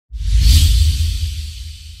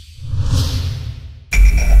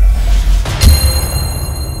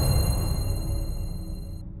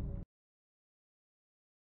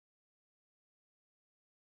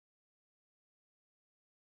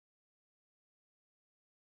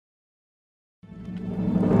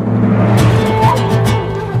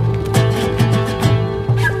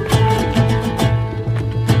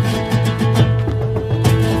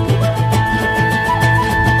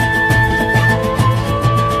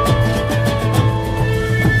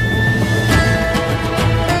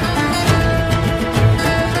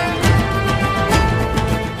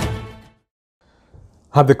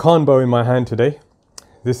I have the Khan bow in my hand today.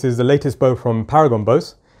 This is the latest bow from Paragon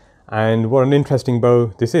bows, and what an interesting bow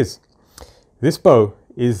this is. This bow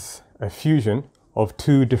is a fusion of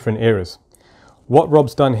two different eras. What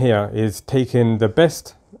Rob's done here is taken the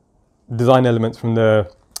best design elements from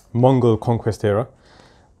the Mongol conquest era,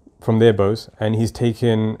 from their bows, and he's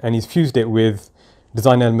fused it with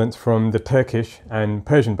design elements from the Turkish and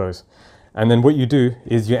Persian bows. And then what you do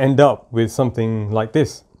is you end up with something like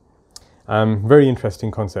this. Very interesting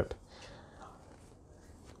concept.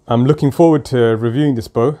 I'm looking forward to reviewing this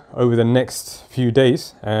bow over the next few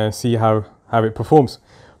days and see how it performs.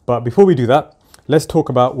 But before we do that, let's talk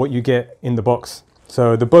about what you get in the box.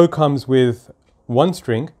 So the bow comes with one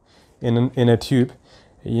string in a tube,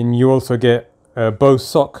 and you also get a bow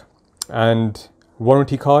sock and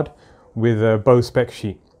warranty card with a bow spec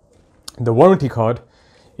sheet. The warranty card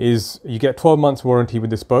is you get 12 months warranty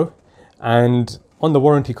with this bow, and on the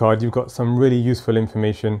warranty card you've got some really useful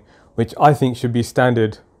information which I think should be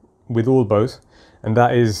standard with all bows, and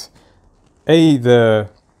that is the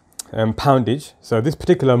poundage. So this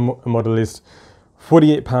particular model is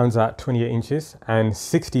 48 pounds at 28 inches and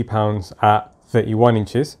 60 pounds at 31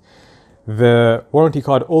 inches. The warranty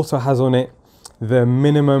card also has on it the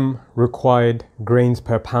minimum required grains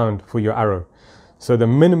per pound for your arrow. So the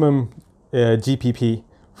minimum GPP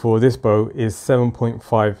for this bow is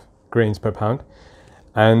 7.5 grains per pound,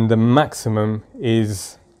 and the maximum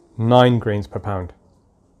is 9 grains per pound.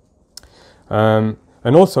 And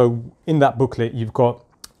also in that booklet you've got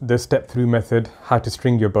the step-through method, how to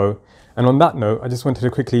string your bow. And on that note, I just wanted to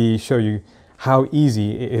quickly show you how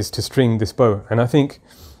easy it is to string this bow. And I think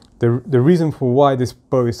the reason for why this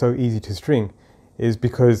bow is so easy to string is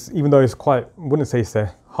because even though it's quite, I wouldn't say it's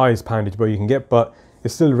the highest poundage bow you can get, but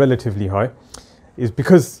it's still relatively high, is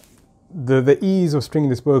because the ease of stringing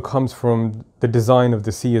this bow comes from the design of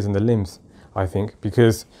the seers and the limbs, I think,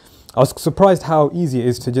 because I was surprised how easy it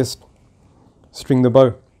is to just string the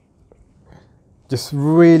bow. Just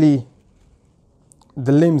really,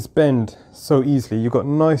 the limbs bend so easily. You've got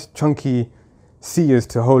nice chunky seers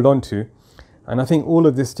to hold on to, and I think all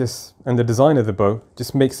of this just, and the design of the bow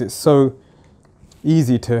just makes it so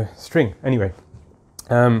easy to string. Anyway,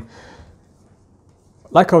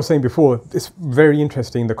 like I was saying before, it's very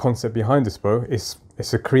interesting, the concept behind this bow. It's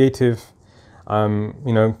a creative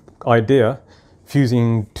idea,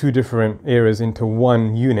 fusing two different eras into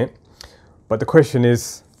one unit. But the question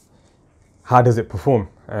is, how does it perform?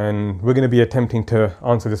 And we're going to be attempting to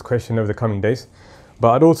answer this question over the coming days.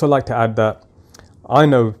 But I'd also like to add that I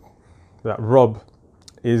know that Rob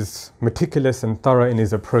is meticulous and thorough in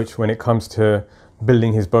his approach when it comes to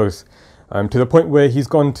building his bows, to the point where he's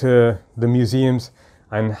gone to the museums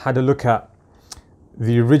and had a look at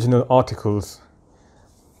the original articles,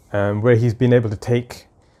 where he's been able to take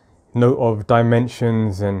note of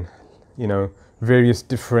dimensions and various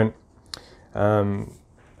different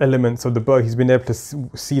elements of the bow. He's been able to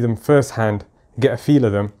see them firsthand, get a feel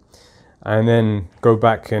of them, and then go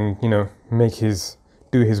back and do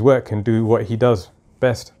his work and do what he does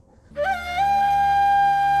best.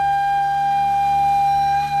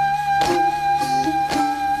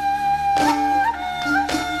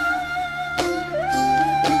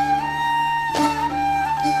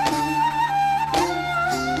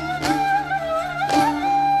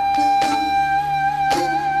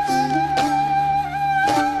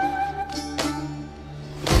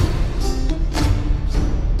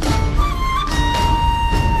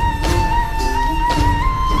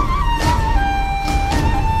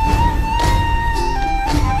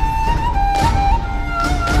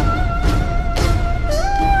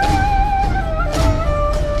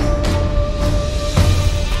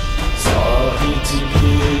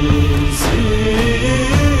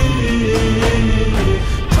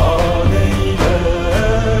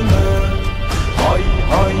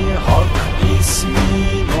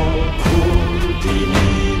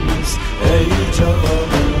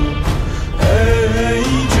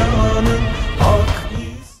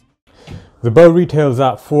 The bow retails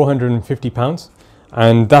at £450,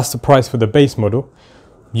 and that's the price for the base model.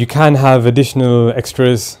 You can have additional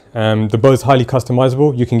extras. The bow is highly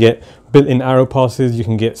customizable. You can get built-in arrow passes, you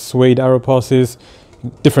can get suede arrow passes,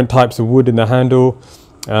 different types of wood in the handle.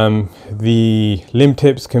 The limb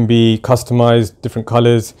tips can be customized, different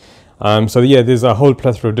colors. So yeah, there's a whole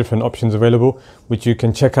plethora of different options available, which you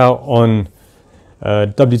can check out on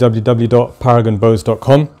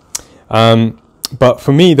www.paragonbows.com. But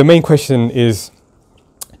for me, the main question is,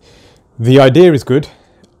 the idea is good,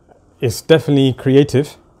 it's definitely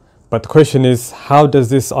creative, but the question is, how does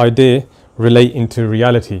this idea relate into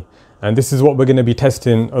reality? And this is what we're going to be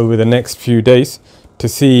testing over the next few days to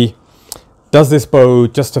see Does this bow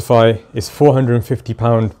justify its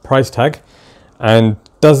 £450 price tag? And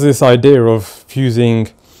does this idea of fusing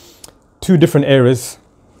two different eras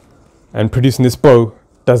and producing this bow,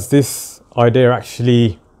 does this idea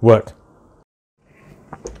actually work?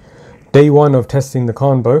 Day one of testing the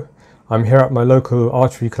Khan bow. I'm here at my local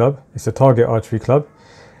archery club. It's a Target archery club.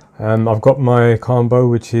 I've got my Khan bow,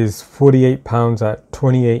 which is 48 pounds at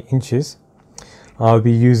 28 inches. I'll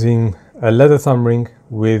be using a leather thumb ring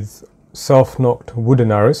with self-nocked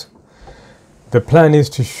wooden arrows. The plan is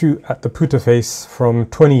to shoot at the putter face from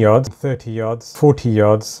 20 yards, 30 yards, 40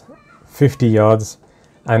 yards, 50 yards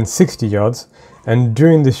and 60 yards. And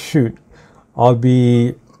during this shoot, I'll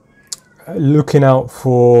be looking out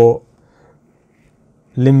for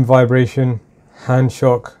limb vibration, hand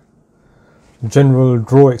shock, general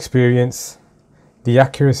draw experience, the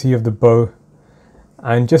accuracy of the bow,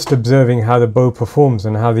 and just observing how the bow performs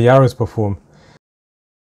and how the arrows perform.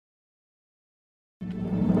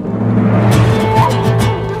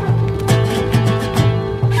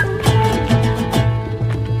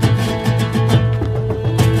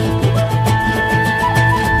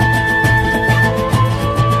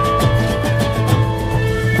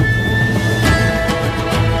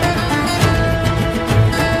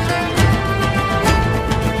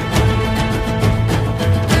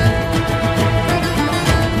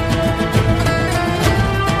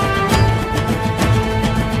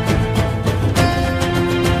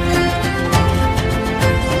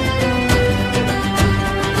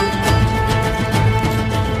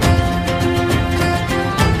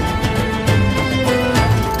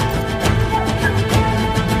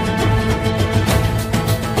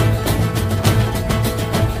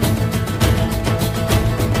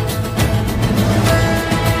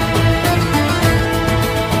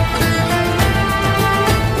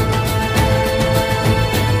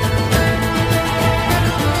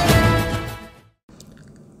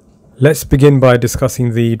 Let's begin by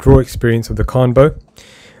discussing the draw experience of the Khan bow.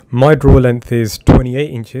 My draw length is 28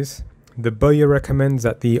 inches. The bowyer recommends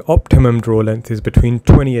that the optimum draw length is between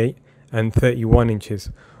 28 and 31 inches,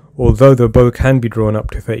 although the bow can be drawn up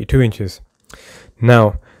to 32 inches.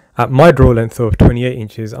 Now, at my draw length of 28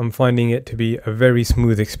 inches, I'm finding it to be a very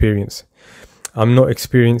smooth experience. I'm not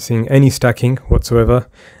experiencing any stacking whatsoever,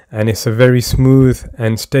 and it's a very smooth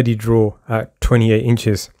and steady draw at 28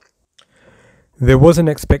 inches. There was an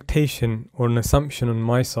expectation or an assumption on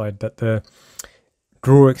my side that the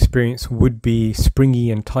draw experience would be springy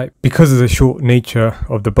and tight because of the short nature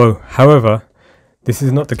of the bow. However, this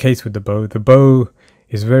is not the case with the bow. The bow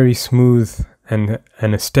is very smooth and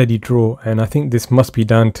a steady draw, and I think this must be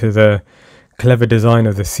down to the clever design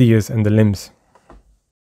of the sears and the limbs.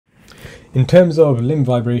 In terms of limb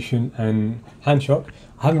vibration and hand shock,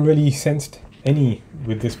 I haven't really sensed any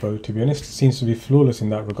with this bow, to be honest. It seems to be flawless in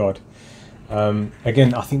that regard.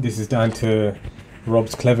 Again, I think this is down to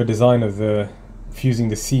Rob's clever design of the fusing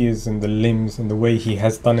the sears and the limbs, and the way he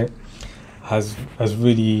has done it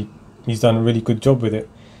he's done a really good job with it.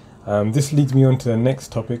 This leads me on to the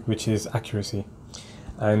next topic, which is accuracy.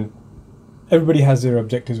 And everybody has their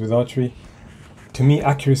objectives with archery. To me,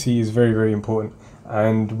 accuracy is very, very important.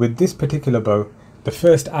 And with this particular bow, the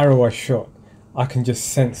first arrow I shot, I can just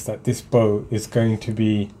sense that this bow is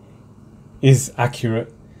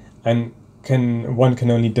accurate, and one can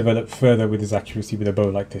only develop further with his accuracy with a bow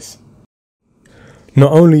like this.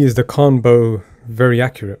 Not only is the Khan bow very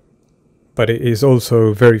accurate, but it is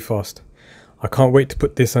also very fast. I can't wait to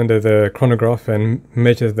put this under the chronograph and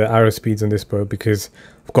measure the arrow speeds on this bow, because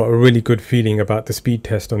I've got a really good feeling about the speed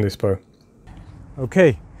test on this bow.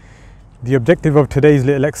 Okay, the objective of today's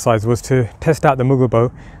little exercise was to test out the Mughal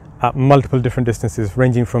bow at multiple different distances,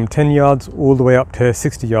 ranging from 10 yards all the way up to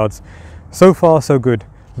 60 yards. So far, so good.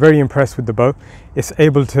 Very impressed with the bow. It's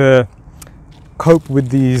able to cope with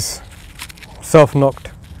these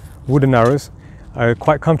self-nocked wooden arrows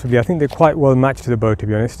quite comfortably. I think they're quite well matched to the bow, to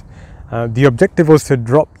be honest. The objective was to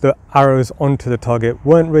drop the arrows onto the target.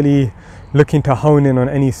 Weren't really looking to hone in on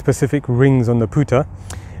any specific rings on the putter,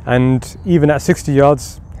 and even at 60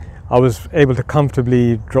 yards I was able to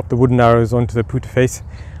comfortably drop the wooden arrows onto the putter face.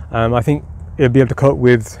 I think it'll be able to cope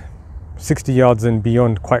with 60 yards and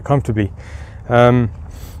beyond quite comfortably.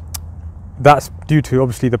 That's due to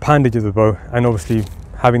obviously the poundage of the bow, and obviously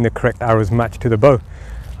having the correct arrows matched to the bow.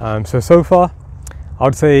 So far I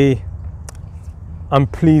would say I'm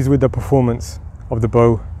pleased with the performance of the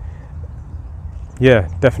bow. Yeah,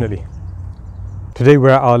 definitely. Today we're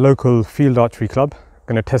at our local field archery club.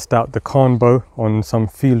 Going to test out the Khan bow on some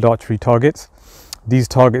field archery targets. These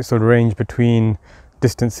targets will range between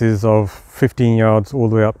distances of 15 yards all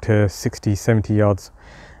the way up to 60-70 yards.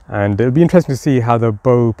 and it'll be interesting to see how the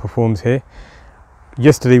bow performs here.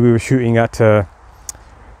 Yesterday we were shooting at a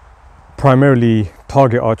primarily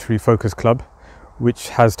target archery focus club, which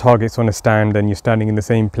has targets on a stand and you're standing in the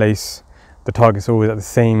same place. The target's always at the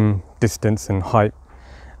same distance and height.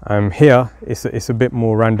 Here it's a bit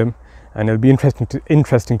more random, and it'll be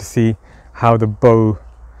interesting to see how the bow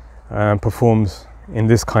performs in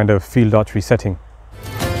this kind of field archery setting.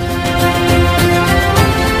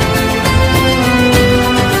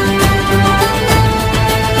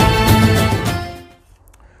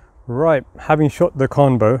 Right, having shot the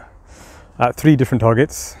Khan bow at 3 different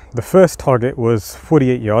targets. The first target was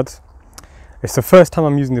 48 yards. It's the first time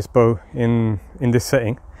I'm using this bow in this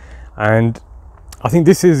setting, and I think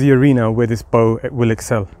this is the arena where this bow will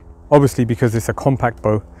excel. Obviously, because it's a compact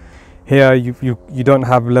bow. Here you don't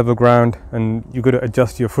have level ground and you've got to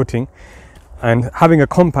adjust your footing, and having a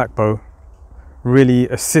compact bow really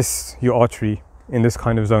assists your archery in this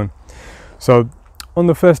kind of zone. So on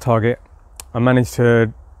the first target I managed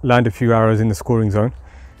to land a few arrows in the scoring zone.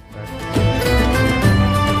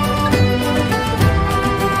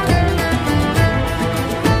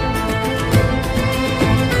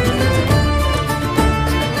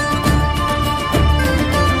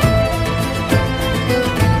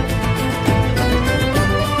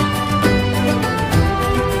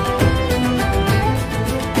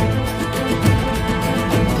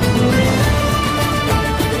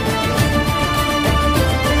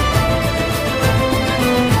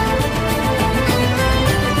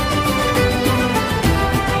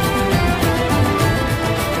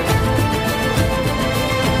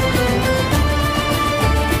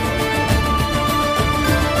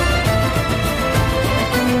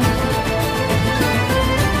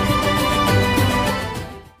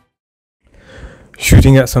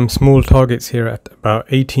 Shooting at some small targets here at about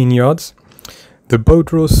 18 yards. The bow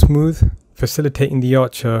draws smooth, facilitating the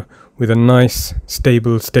archer with a nice,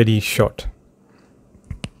 stable, steady shot.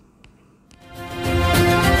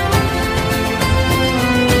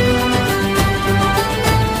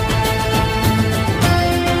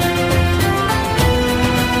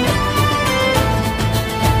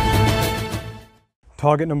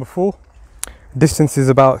 Target number 4. Distance is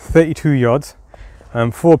about 32 yards.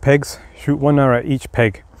 4 pegs, shoot 1 arrow at each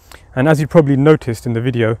peg. And as you probably noticed in the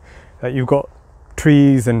video, that you've got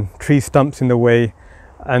trees and tree stumps in the way,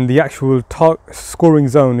 and the actual scoring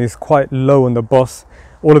zone is quite low on the boss.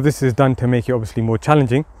 All of this is done to make it obviously more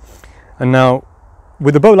challenging. And now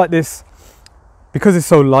with a bow like this, because it's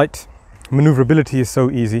so light, maneuverability is so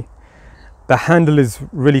easy, the handle is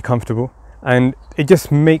really comfortable, and it just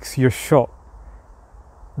makes your shot,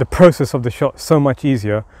 the process of the shot, so much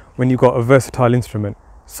easier when you've got a versatile instrument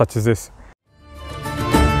such as this.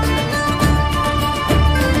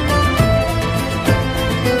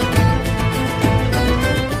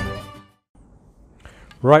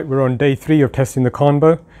 Right, we're on day 3 of testing the Khan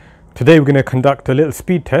bow. Today we're going to conduct a little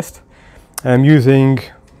speed test using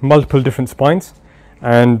multiple different spines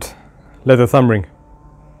and leather thumb ring.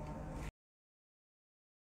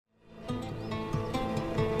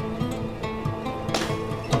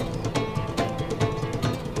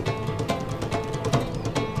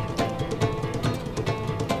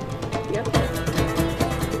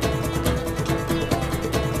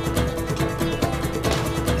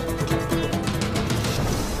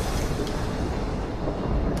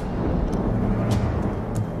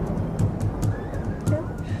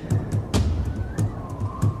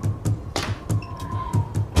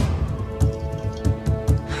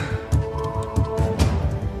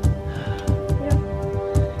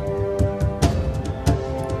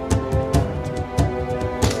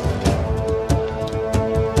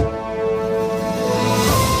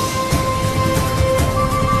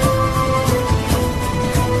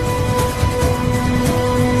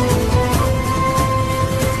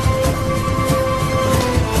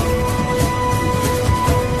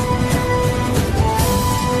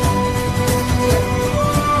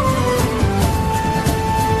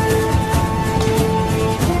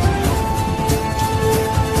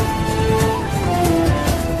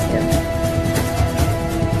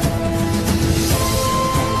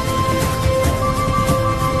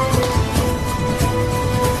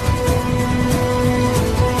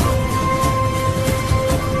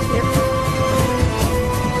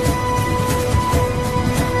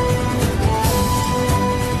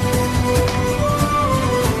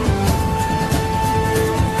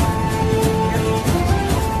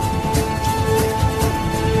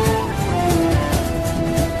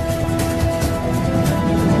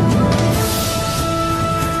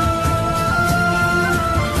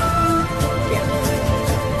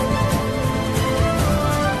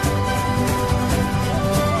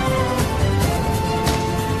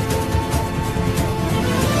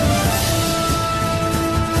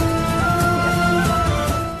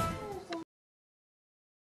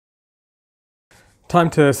 Time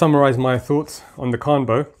to summarize my thoughts on the Khan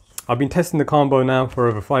bow. I've been testing the Khan bow now for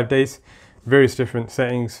over 5 days, various different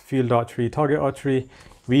settings, field archery, target archery.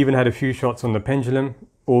 We even had a few shots on the pendulum,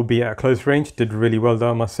 albeit at close range. Did really well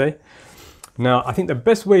though, I must say. Now, I think the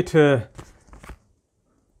best way to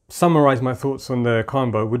summarize my thoughts on the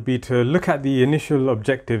Khan bow would be to look at the initial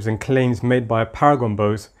objectives and claims made by Paragon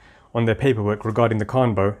bows on their paperwork regarding the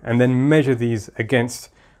Khan bow, and then measure these against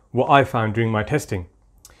what I found during my testing.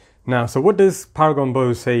 Now, so what does Paragon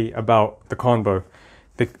bows say about the Khan bow?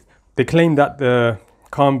 They claim that the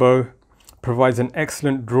Khan bow provides an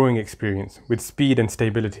excellent drawing experience with speed and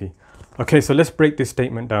stability. Okay, so let's break this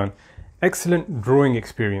statement down. Excellent drawing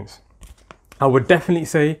experience. I would definitely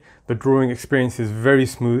say the drawing experience is very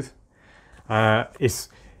smooth. I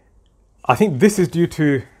think this is due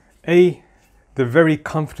to the very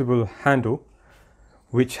comfortable handle,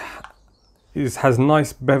 which has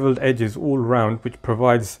nice beveled edges all around, which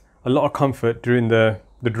provides a lot of comfort during the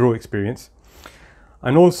draw experience.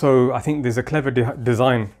 And also, I think there's a clever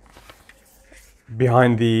design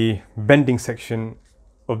behind the bending section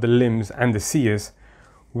of the limbs and the sears,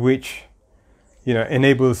 which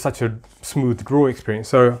enables such a smooth draw experience.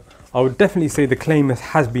 So I would definitely say the claim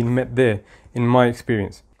has been met there in my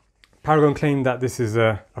experience. Paragon claimed that this is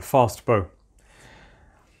a fast bow.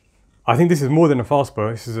 I think this is more than a fast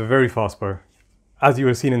bow. This is a very fast bow. As you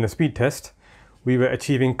were seen in the speed test, we were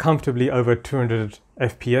achieving comfortably over 200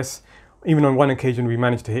 FPS. Even on one occasion, we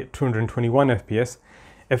managed to hit 221 FPS.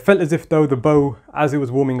 It felt as if though the bow, as it was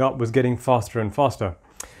warming up, was getting faster and faster.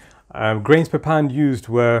 Grains per pound used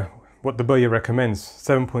were what the bowyer recommends.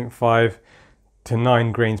 7.5 to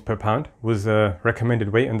 9 grains per pound was a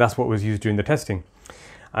recommended weight, and that's what was used during the testing.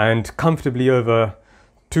 And comfortably over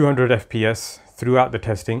 200 FPS throughout the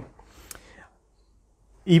testing.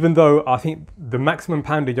 Even though I think the maximum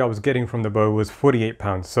poundage I was getting from the bow was 48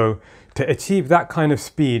 pounds. So to achieve that kind of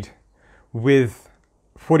speed with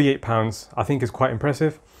 48 pounds, I think is quite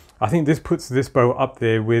impressive. I think this puts this bow up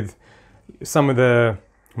there with some of the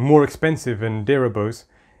more expensive and dearer bows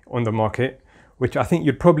on the market, which I think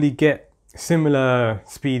you'd probably get similar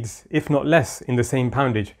speeds, if not less, in the same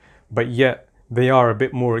poundage, but yet they are a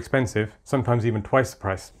bit more expensive, sometimes even twice the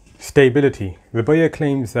price. Stability. The bowyer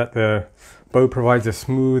claims that the bow provides a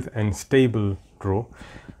smooth and stable draw.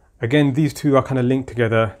 Again, these two are kind of linked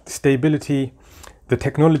together. Stability, the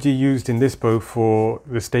technology used in this bow for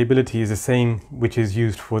the stability is the same which is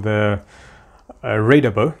used for the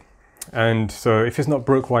Raider bow. And so if it's not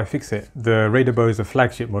broke, why fix it? The Raider bow is a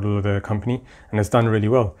flagship model of the company and has done really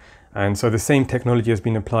well. And so the same technology has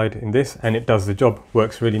been applied in this, and it does the job,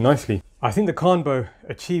 works really nicely. I think the Khan bow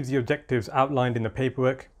achieves the objectives outlined in the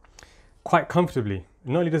paperwork quite comfortably.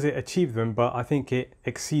 Not only does it achieve them, but I think it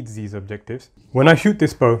exceeds these objectives. When I shoot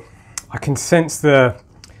this bow, I can sense the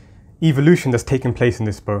evolution that's taken place in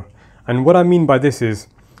this bow. And what I mean by this is,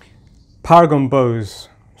 Paragon bows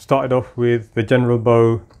started off with the General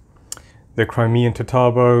bow, the Crimean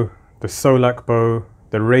Tatar bow, the Solak bow,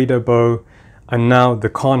 the Raider bow, and now the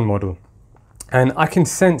Khan model. And I can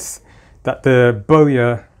sense that the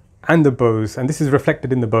bowyer and the bows, and this is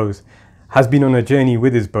reflected in the bows, has been on a journey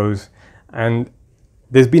with his bows, and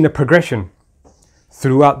there's been a progression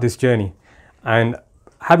throughout this journey. And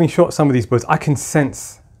having shot some of these bows, I can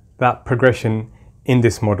sense that progression in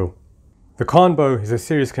this model. The Khan bow is a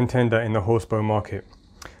serious contender in the horsebow market.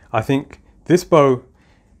 I think this bow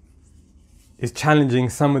is challenging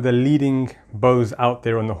some of the leading bows out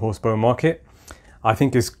there on the horsebow market. I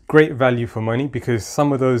think it's great value for money because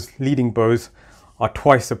some of those leading bows are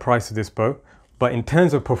twice the price of this bow. But in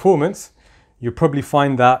terms of performance, you'll probably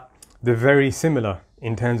find that they're very similar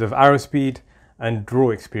in terms of arrow speed and draw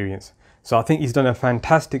experience. So I think he's done a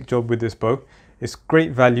fantastic job with this bow. It's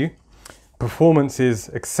great value, performance is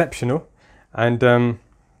exceptional, and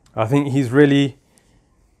I think he's really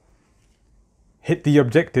hit the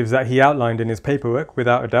objectives that he outlined in his paperwork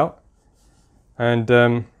without a doubt.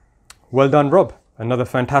 And well done, Rob. Another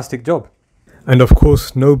fantastic job. And of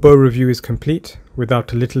course, no bow review is complete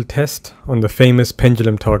without a little test on the famous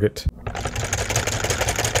pendulum target.